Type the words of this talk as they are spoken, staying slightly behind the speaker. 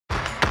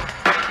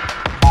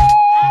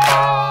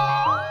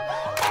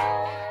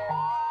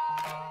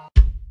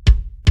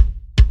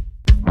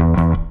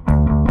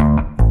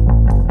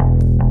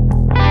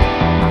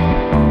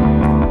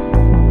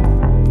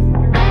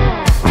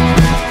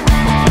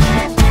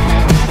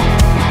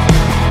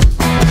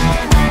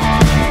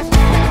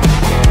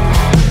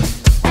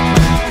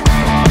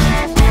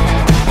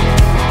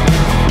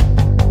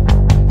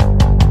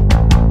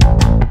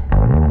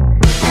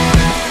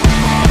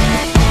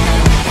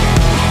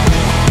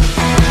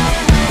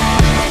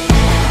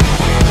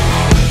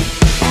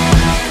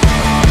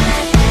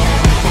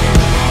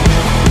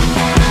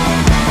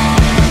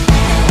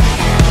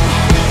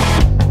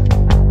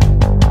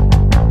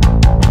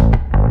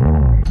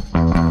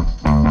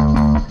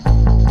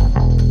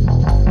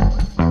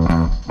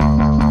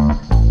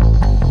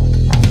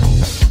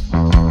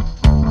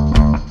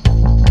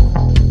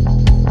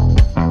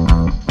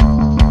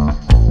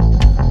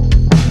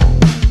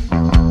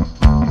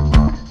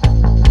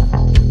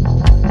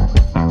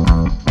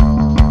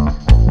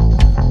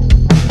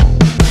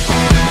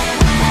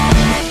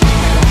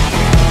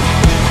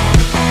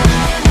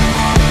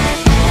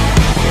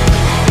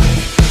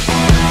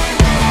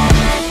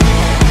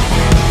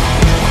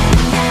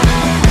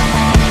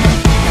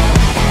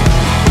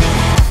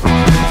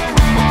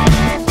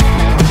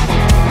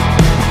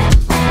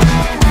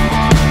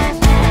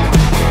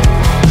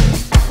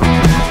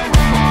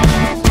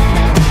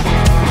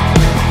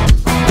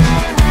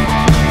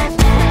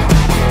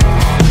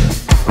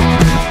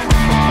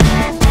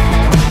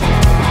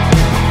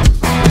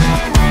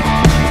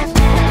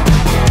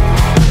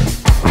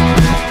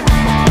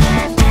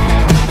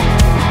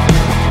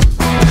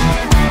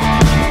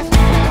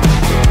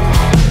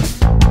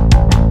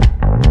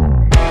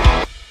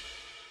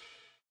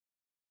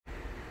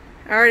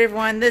Alright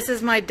everyone, this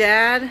is my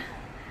dad,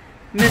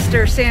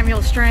 Mr.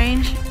 Samuel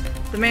Strange,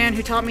 the man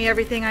who taught me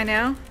everything I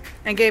know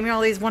and gave me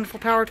all these wonderful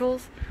power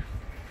tools.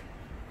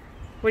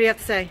 What do you have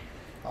to say?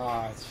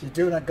 She's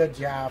doing a good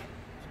job.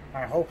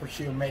 I hope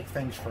she'll make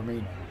things for me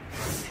now.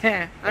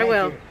 Yeah, I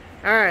will.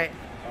 Alright.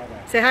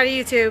 Say hi to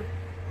YouTube.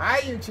 Hi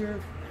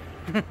YouTube.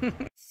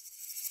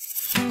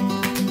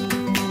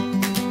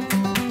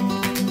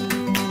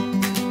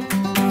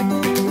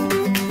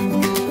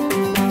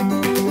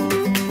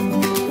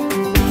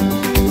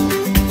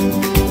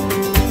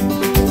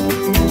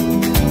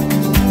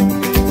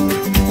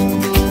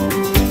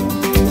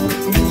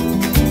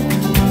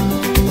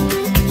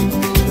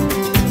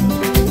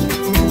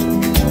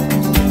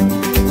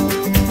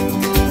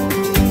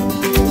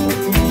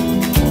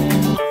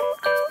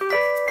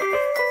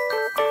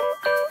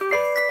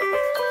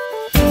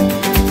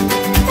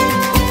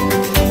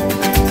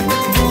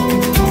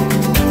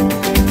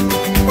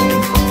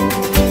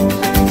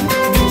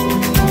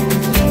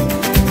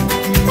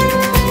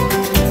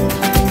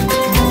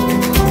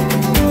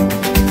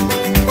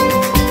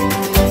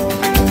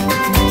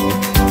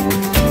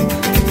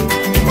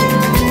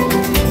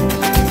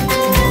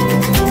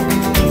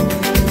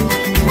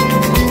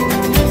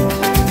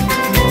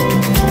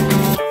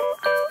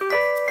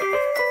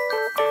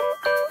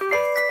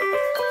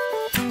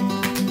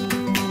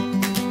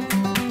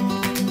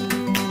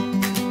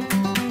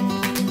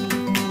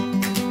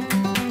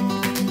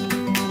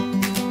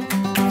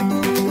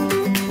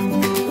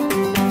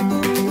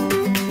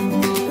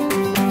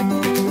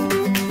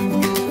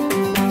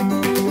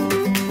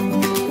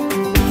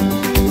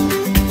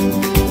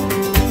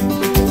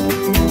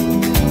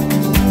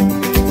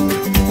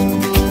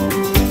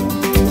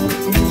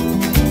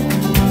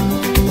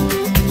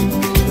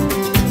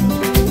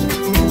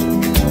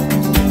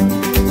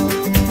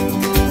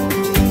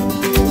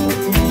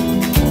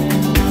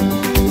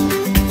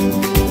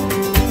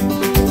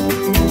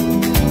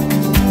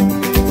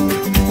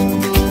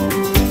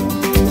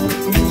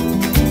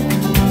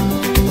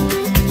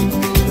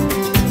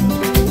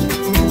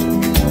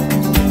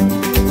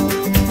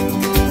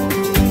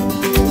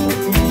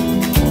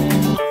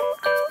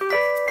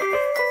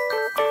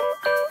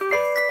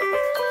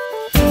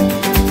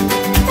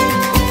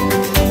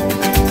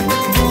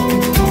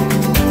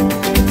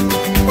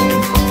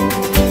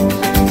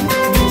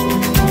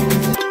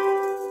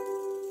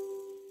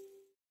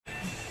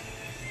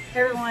 Hey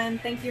everyone,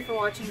 thank you for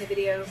watching the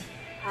video.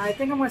 I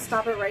think I'm going to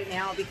stop it right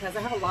now because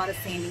I have a lot of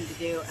sanding to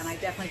do and I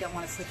definitely don't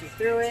want to switch you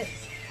through it.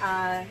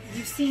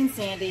 You've seen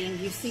sanding,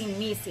 you've seen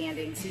me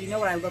sanding, so you know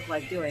what I look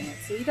like doing it,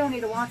 so you don't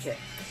need to watch it.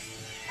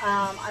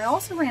 I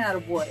also ran out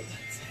of wood,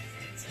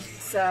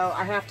 so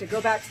I have to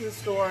go back to the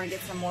store and get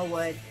some more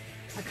wood.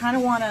 I kind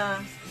of want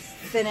to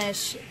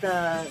finish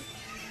the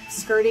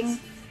skirting,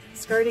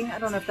 I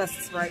don't know if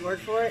that's the right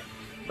word for it,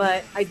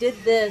 but I did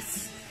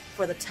this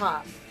for the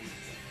top.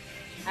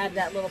 Add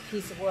that little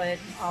piece of wood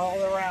all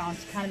around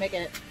to kind of make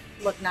it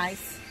look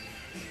nice.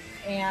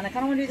 And I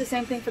kind of want to do the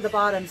same thing for the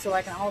bottom so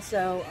I can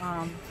also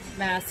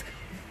mask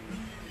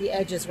the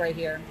edges right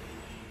here.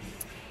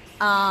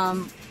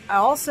 I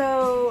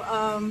also,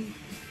 I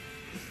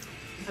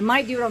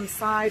might do it on the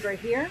side right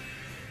here.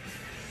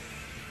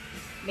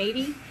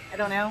 Maybe, I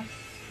don't know.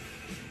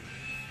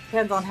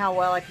 Depends on how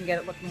well I can get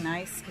it looking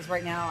nice, because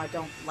right now I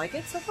don't like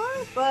it so far,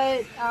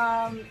 but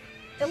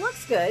it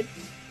looks good.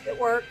 It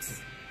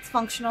works.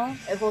 Functional.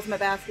 It holds my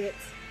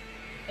baskets,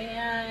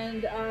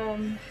 and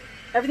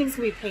everything's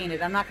gonna be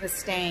painted. I'm not gonna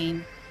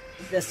stain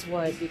this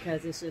wood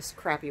because it's just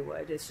crappy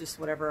wood. It's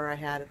just whatever I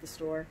had at the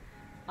store,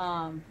 but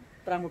I'm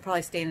gonna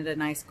probably stain it a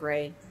nice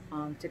gray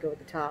to go with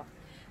the top,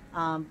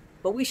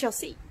 but we shall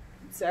see.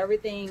 So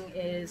everything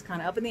is kind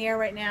of up in the air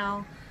right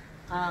now.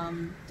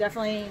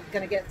 Definitely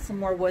gonna get some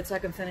more wood so I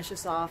can finish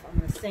this off. I'm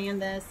gonna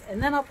sand this,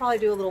 and then I'll probably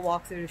do a little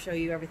walkthrough to show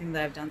you everything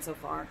that I've done so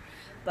far.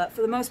 But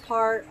for the most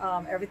part,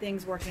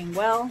 everything's working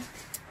well.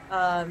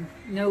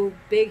 No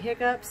big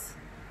hiccups.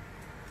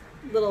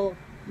 Little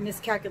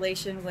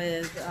miscalculation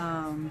with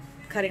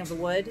cutting of the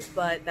wood,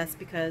 but that's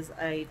because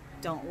I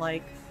don't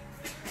like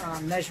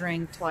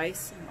measuring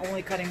twice and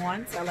only cutting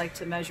once. I like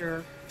to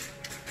measure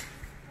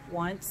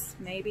once,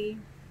 maybe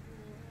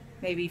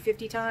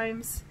 50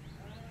 times,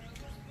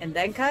 and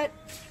then cut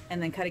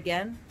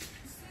again,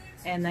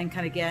 and then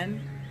cut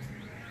again,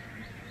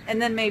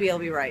 and then maybe it'll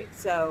be right.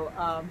 So.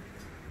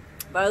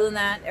 But other than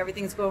that,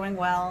 everything's going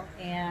well,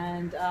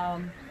 and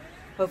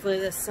hopefully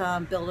this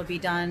build will be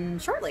done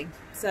shortly.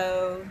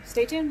 So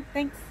stay tuned.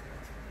 Thanks.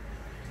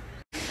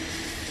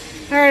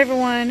 Alright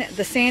everyone,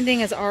 the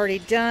sanding is already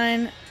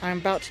done. I'm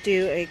about to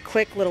do a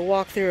quick little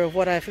walkthrough of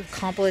what I've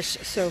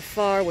accomplished so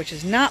far, which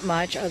is not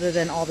much other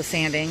than all the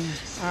sanding.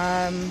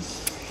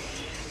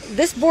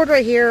 This board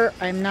right here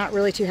I'm not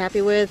really too happy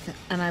with,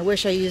 and I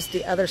wish I used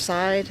the other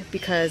side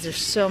because there's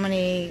so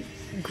many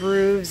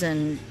grooves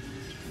and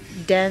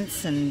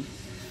dents and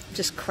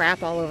just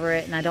crap all over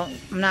it, and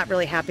I'm not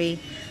really happy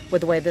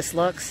with the way this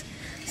looks.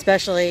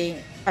 Especially,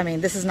 I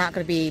mean, this is not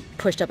going to be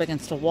pushed up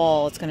against a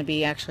wall, it's going to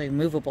be actually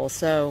movable,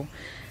 so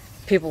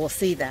people will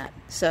see that.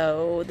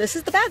 So this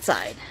is the bad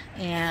side,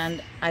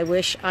 and I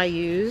wish I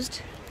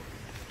used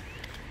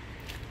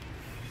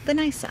the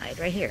nice side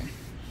right here,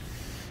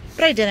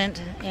 but I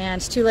didn't, and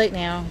it's too late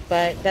now.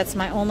 But that's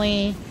my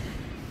only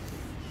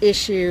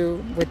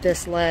issue with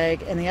this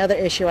leg. And the other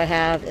issue I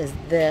have is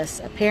this.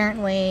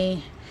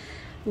 Apparently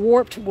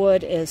warped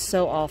wood is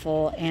so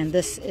awful, and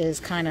this is it's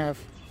kind of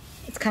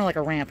like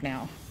a ramp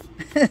now.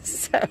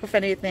 So if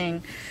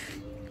anything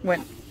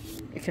went,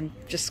 you can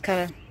just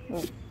kind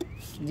of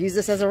use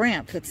this as a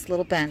ramp. It's a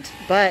little bent,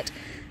 but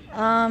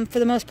for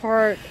the most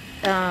part,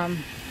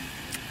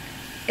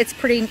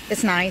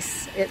 it's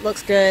nice. It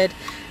looks good.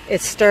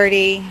 It's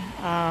sturdy.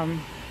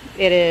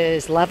 It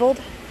is leveled,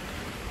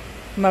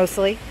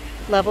 mostly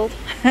leveled.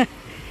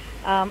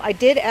 I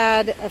did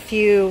add a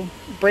few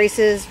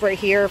braces right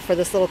here for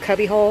this little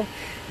cubby hole.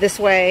 This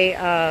way,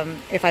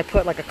 if I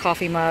put like a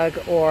coffee mug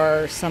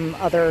or some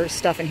other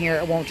stuff in here,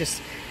 it won't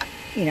just,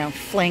 you know,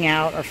 fling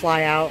out or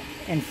fly out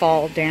and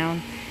fall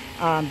down.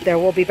 There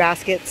will be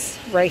baskets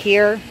right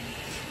here,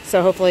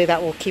 so hopefully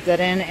that will keep that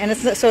in. And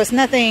it's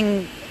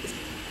nothing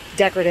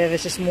decorative.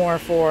 It's just more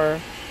for,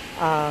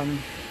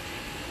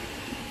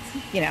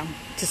 you know,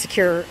 to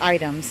secure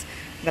items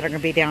that are going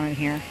to be down in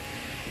here.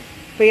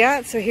 But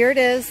yeah, so here it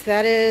is.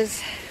 That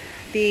is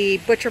the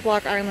Butcher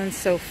Block Island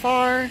so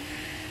far.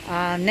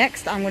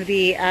 Next, I'm going to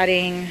be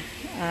adding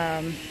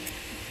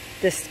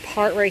this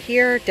part right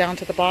here down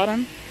to the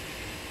bottom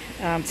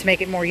to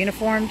make it more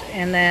uniformed.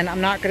 And then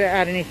I'm not going to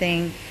add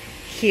anything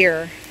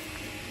here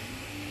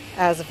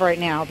as of right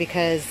now,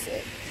 because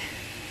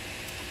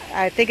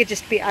I think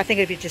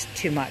it'd be just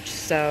too much.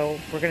 So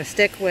we're going to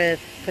stick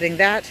with putting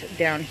that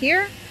down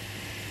here,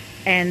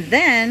 and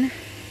then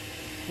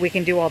we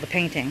can do all the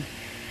painting.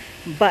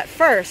 But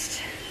first,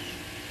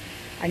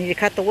 I need to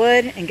cut the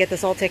wood and get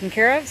this all taken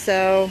care of,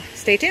 so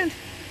stay tuned.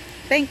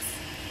 Thanks.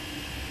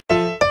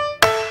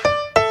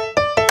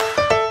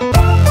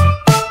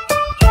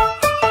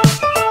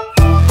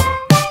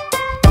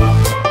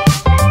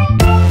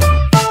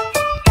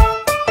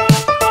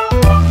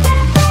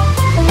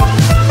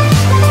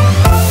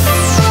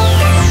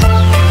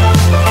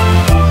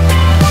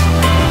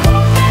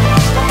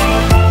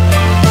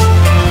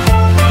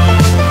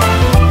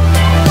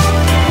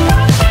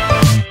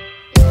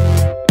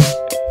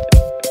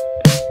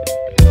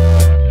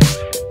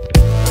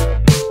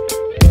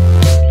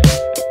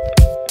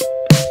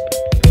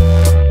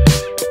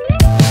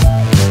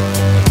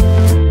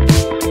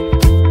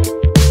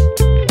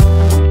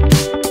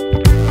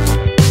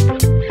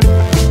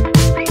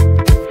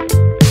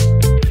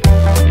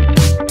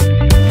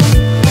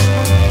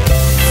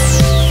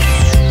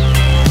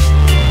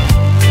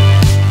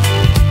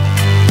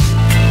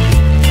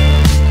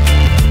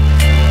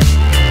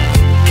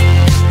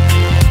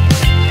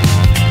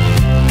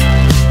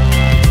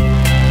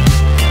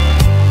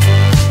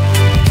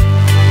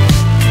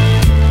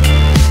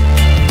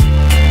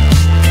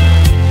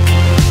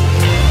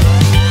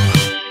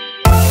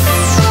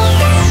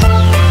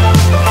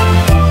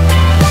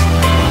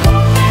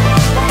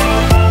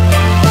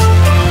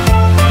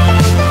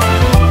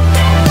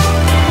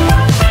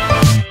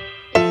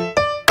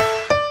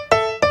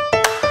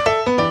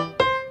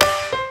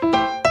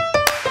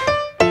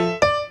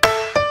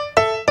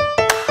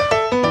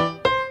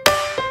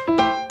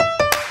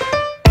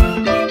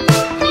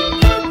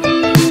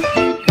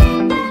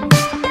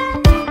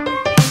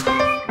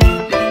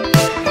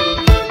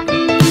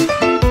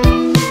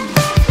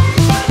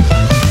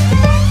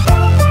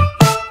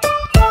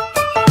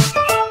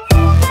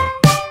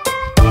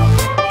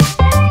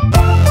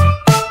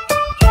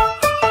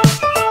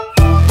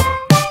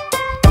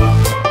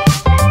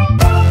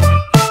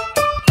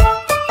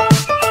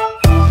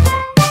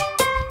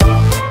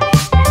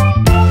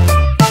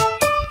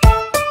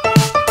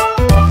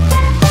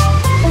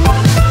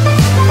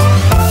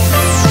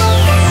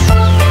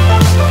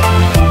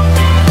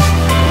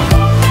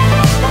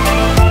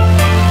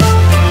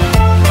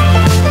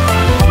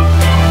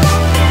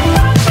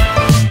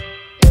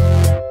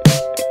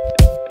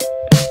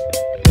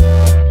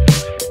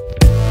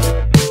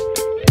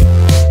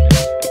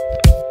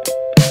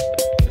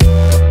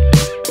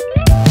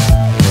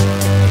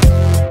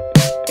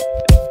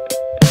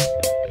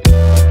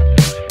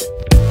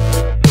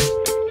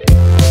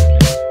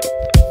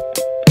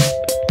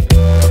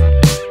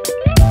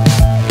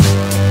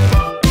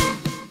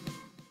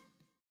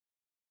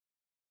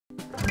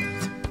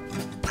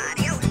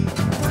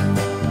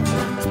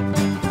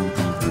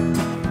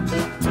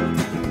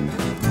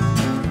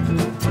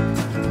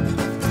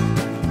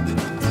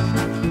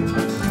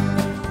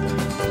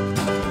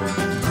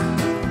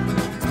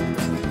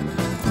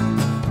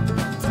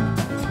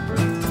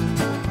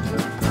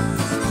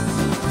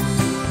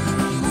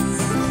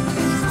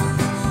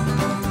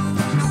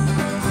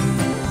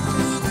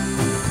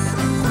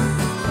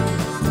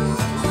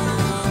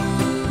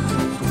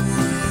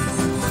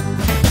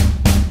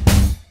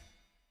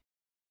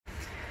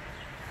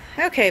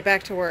 Okay,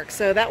 back to work.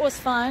 So that was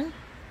fun.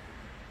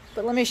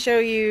 But let me show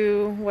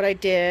you what I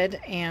did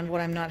and what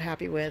I'm not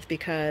happy with,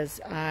 because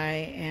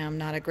I am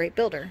not a great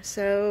builder.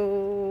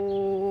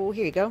 So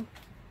here you go.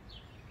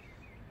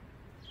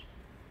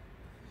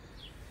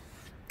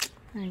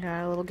 I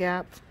got a little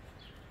gap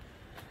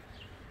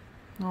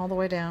all the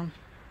way down.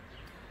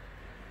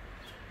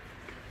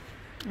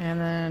 And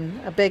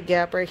then a big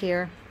gap right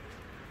here.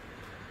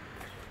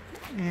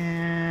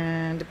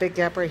 And a big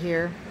gap right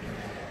here.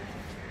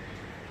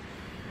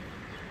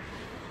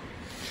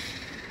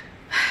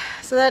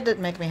 So that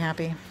didn't make me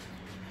happy.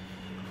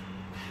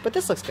 But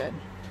this looks good.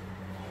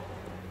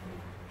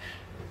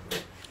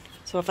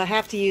 So if I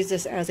have to use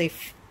this as a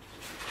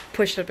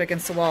push up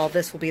against the wall,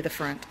 this will be the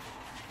front.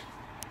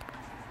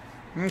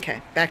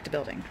 Okay, back to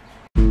building.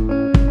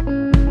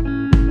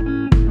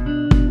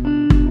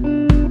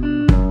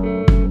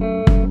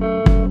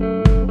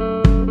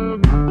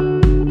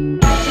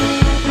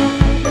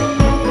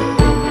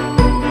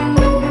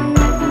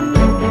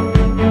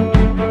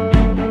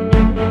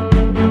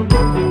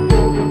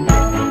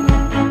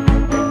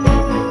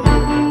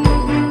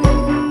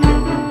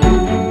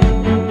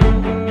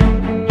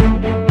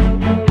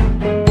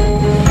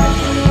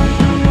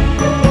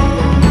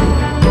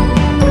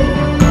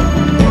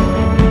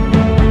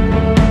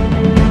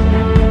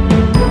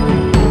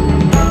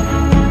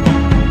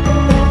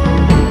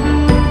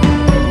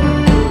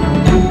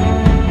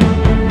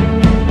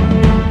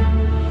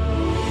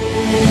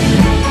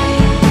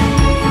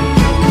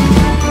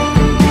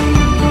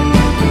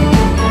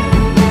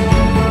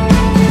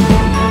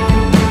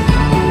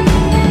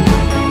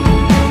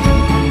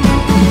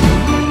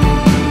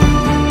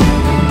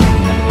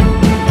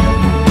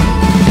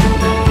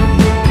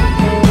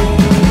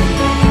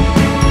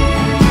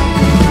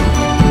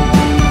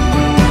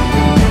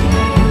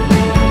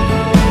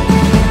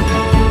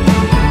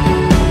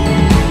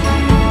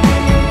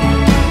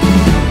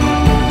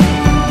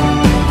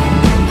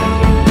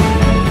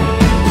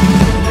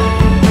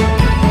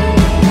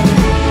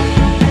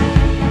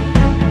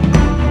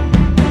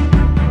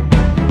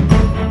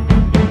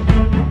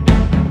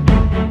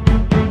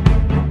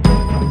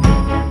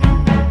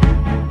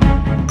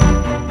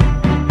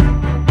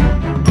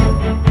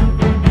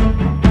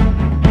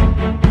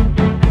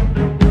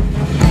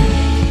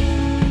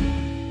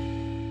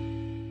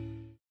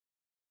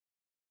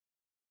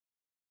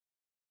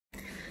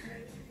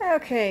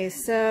 Okay,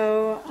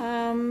 so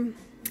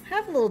I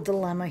have a little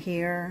dilemma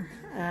here.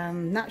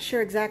 Not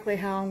sure exactly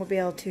how I'm going to be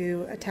able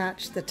to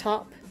attach the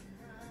top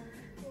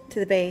to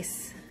the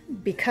base,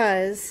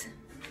 because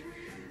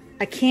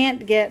I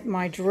can't get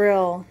my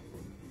drill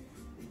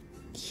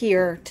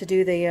here to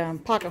do the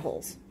pocket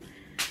holes.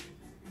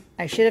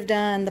 I should have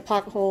done the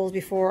pocket holes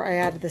before I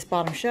added this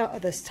bottom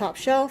shelf, this top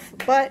shelf,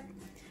 but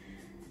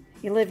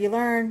you live, you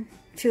learn.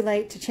 Too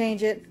late to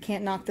change it.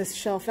 Can't knock this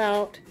shelf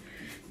out.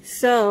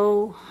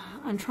 So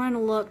I'm trying to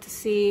look to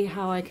see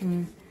how I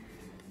can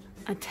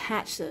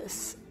attach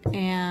this,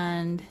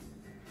 and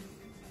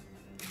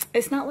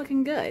it's not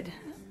looking good.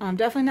 I'm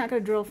definitely not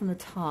going to drill from the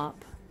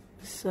top,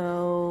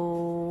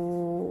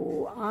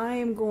 so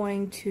I'm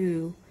going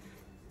to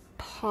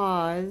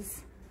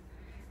pause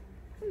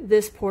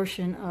this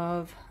portion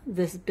of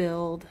this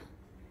build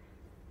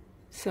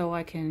so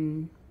I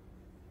can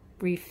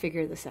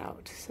refigure this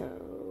out.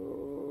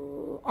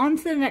 So on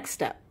to the next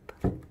step.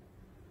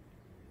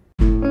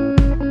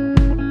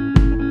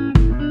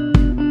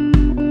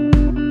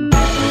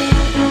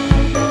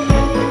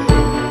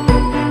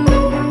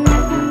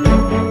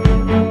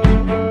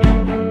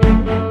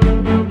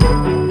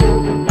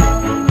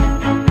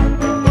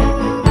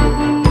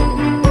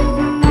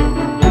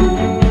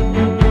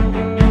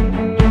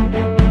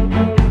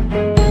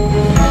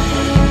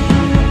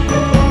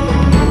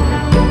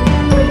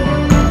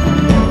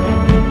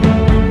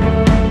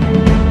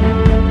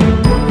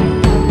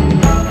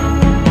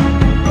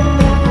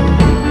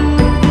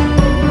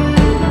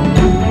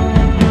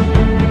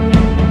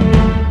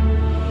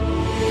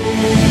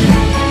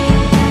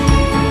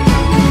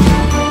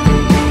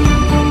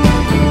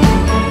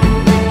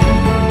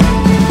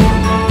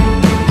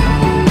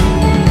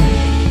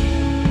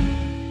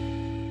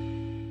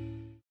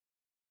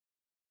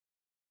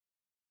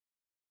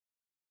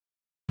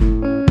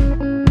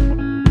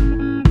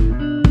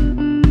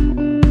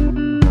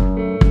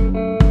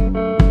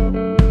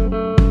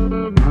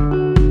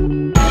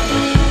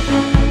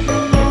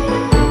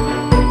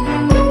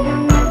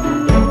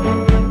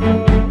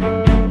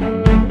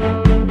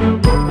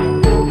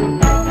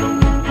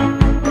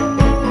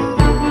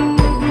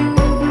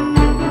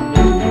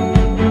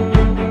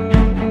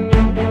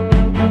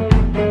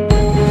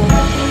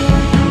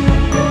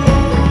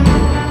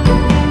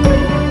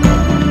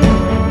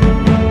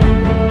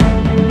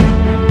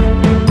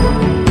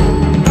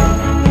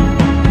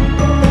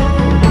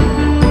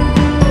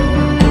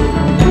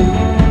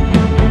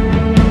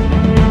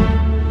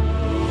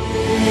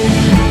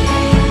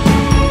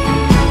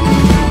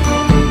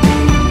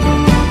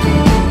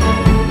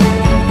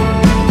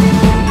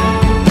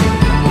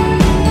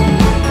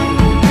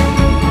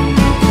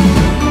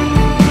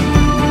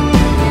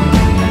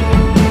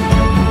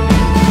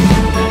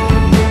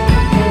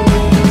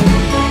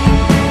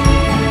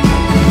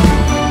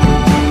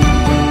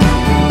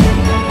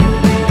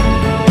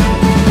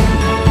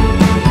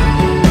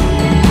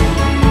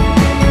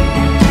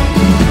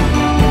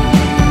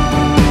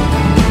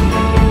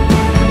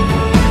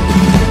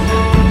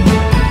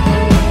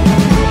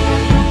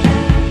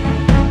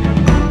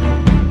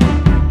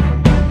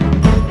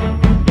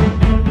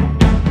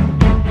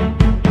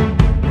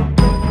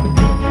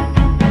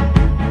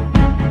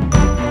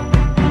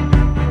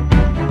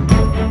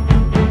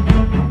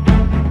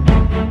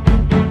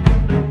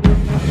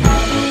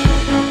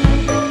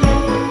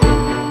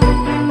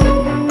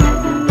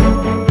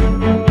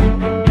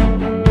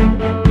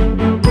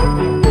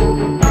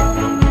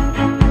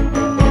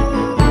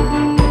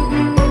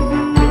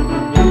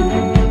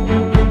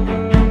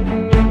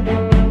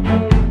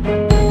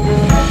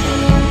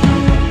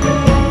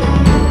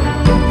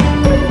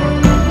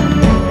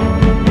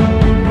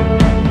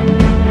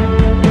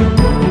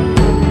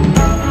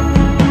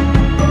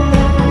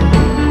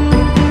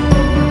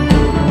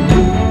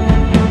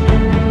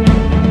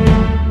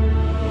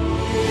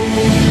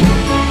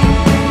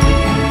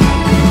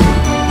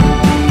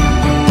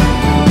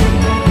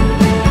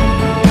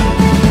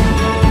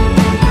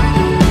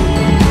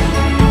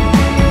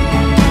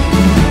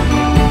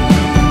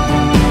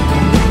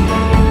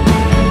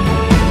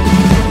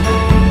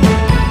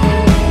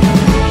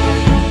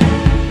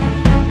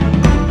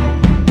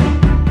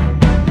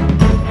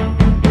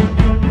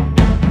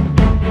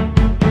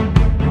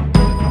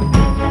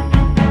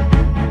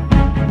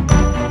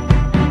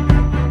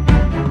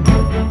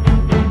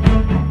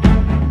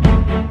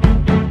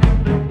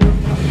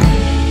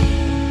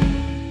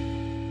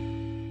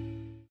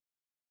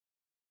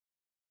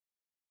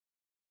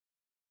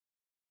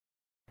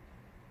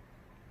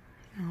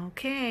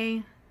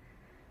 Okay,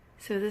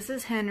 so this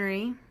is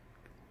Henry.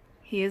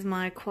 He is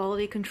my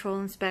quality control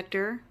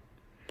inspector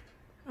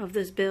of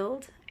this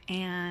build,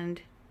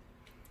 and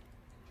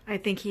I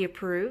think he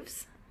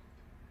approves.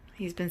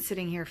 He's been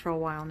sitting here for a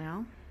while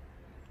now,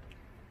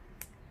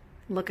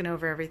 looking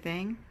over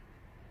everything,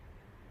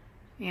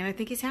 and I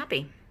think he's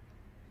happy.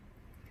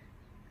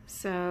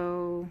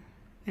 So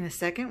in a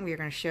second, we are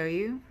going to show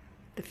you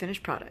the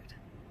finished product.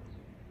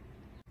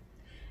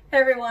 Hey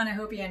everyone, I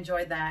hope you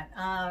enjoyed that.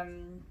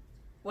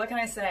 What can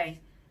I say?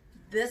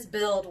 This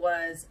build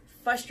was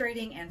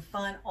frustrating and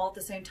fun all at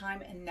the same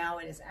time, and now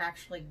it is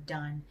actually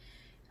done.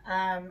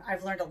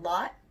 I've learned a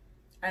lot.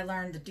 I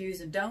learned the do's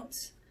and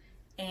don'ts,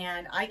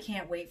 and I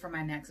can't wait for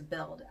my next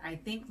build. I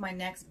think my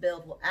next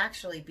build will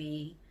actually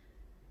be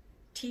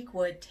teak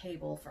wood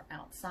table for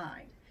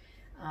outside.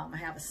 I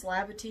have a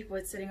slab of teak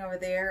wood sitting over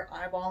there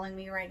eyeballing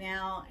me right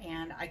now,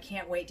 and I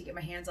can't wait to get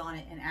my hands on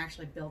it and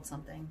actually build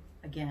something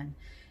again.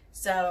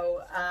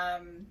 So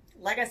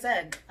like I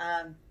said,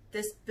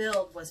 this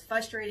build was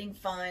frustrating,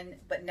 fun,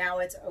 but now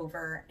it's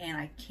over, and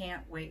I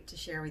can't wait to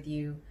share with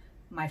you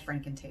my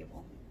Franken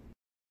table.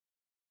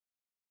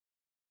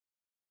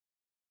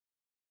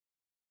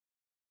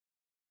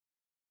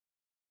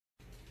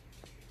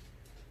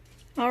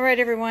 All right,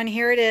 everyone,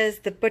 here it is,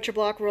 the butcher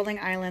block rolling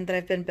island that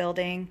I've been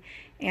building,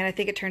 and I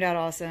think it turned out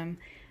awesome.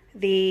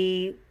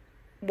 The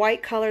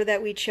white color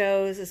that we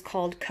chose is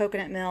called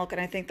Coconut Milk, and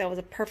I think that was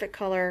a perfect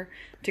color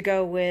to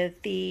go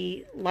with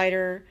the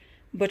lighter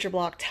butcher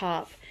block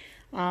top.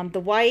 The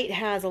white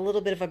has a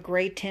little bit of a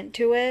gray tint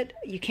to it.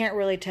 You can't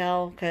really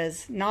tell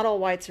because not all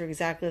whites are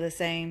exactly the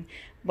same,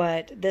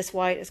 but this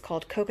white is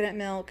called Coconut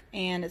Milk,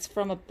 and it's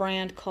from a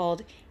brand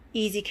called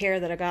Easy Care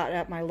that I got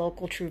at my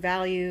local True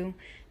Value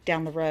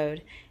down the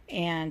road.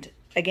 And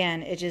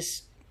again,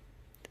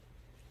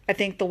 I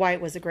think the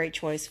white was a great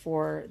choice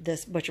for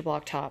this butcher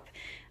block top.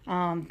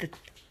 The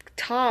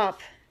top,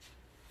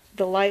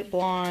 the light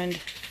blonde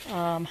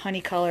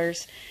honey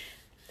colors,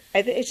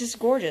 it's just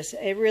gorgeous.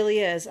 It really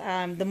is.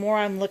 The more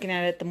I'm looking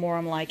at it, the more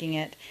I'm liking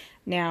it.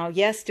 Now,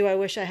 yes, do I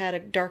wish I had a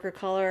darker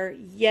color?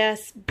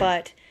 Yes,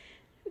 but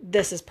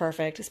this is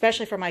perfect,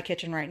 especially for my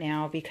kitchen right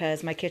now,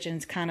 because my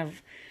kitchen's kind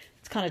of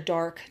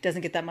dark,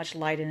 doesn't get that much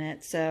light in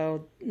it.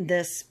 So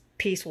this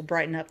piece will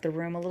brighten up the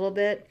room a little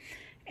bit,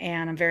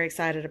 and I'm very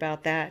excited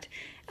about that.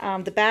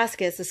 The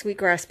baskets, the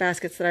sweetgrass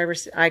baskets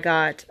that I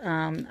got,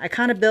 I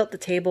kind of built the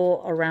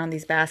table around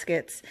these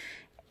baskets,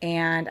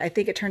 and I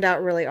think it turned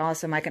out really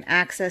awesome. I can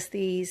access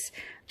these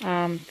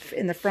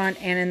in the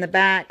front and in the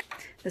back.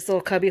 This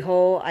little cubby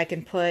hole, I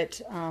can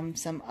put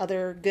some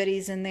other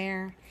goodies in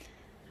there.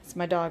 It's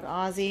my dog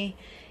Ozzy.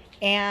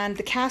 And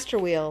the caster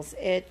wheels,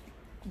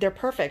 they're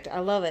perfect. I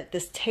love it.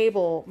 This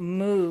table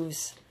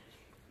moves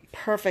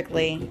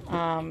perfectly.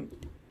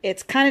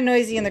 It's kind of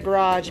noisy in the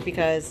garage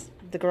because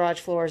the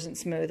garage floor isn't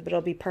smooth, but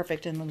it'll be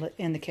perfect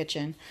in the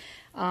kitchen.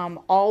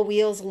 All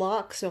wheels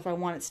lock, so if I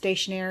want it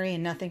stationary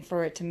and nothing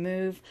for it to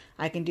move,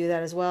 I can do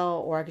that as well,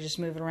 or I can just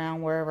move it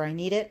around wherever I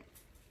need it.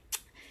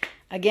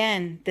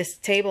 Again, this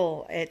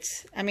table,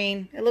 it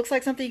looks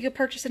like something you could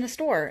purchase in a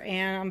store,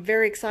 and I'm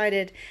very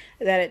excited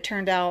that it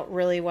turned out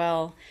really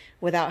well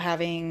without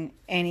having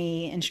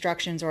any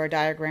instructions or a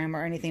diagram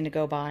or anything to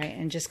go by,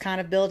 and just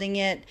kind of building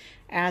it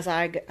as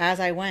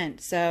I went.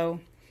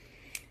 So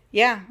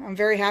yeah, I'm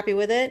very happy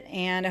with it,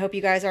 and I hope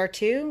you guys are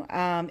too.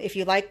 If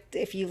you liked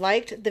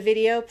the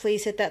video,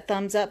 please hit that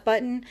thumbs up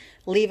button.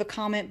 Leave a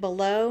comment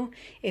below.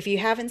 If you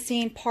haven't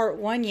seen part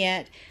 1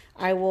 yet,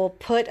 I will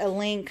put a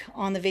link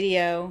on the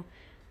video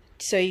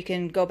so you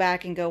can go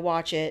back and go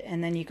watch it,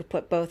 and then you could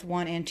put both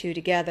 1 and 2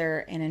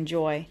 together and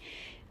enjoy.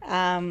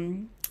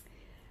 I'm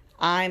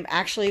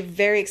actually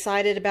very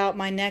excited about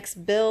my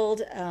next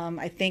build.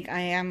 I think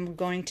I am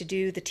going to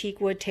do the teak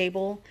wood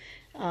table,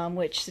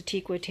 which the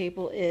teak wood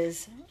table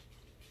is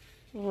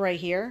right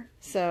here.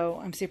 So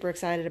I'm super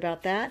excited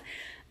about that.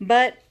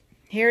 But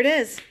here it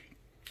is,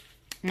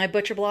 my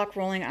butcher block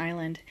rolling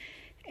island.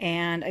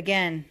 And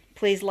again,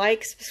 please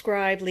like,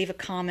 subscribe, leave a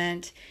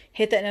comment,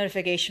 hit that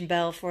notification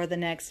bell for the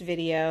next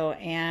video.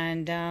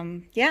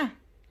 And yeah,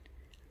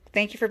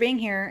 thank you for being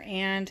here,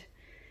 and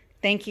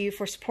thank you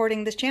for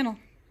supporting this channel.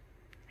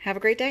 Have a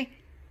great day.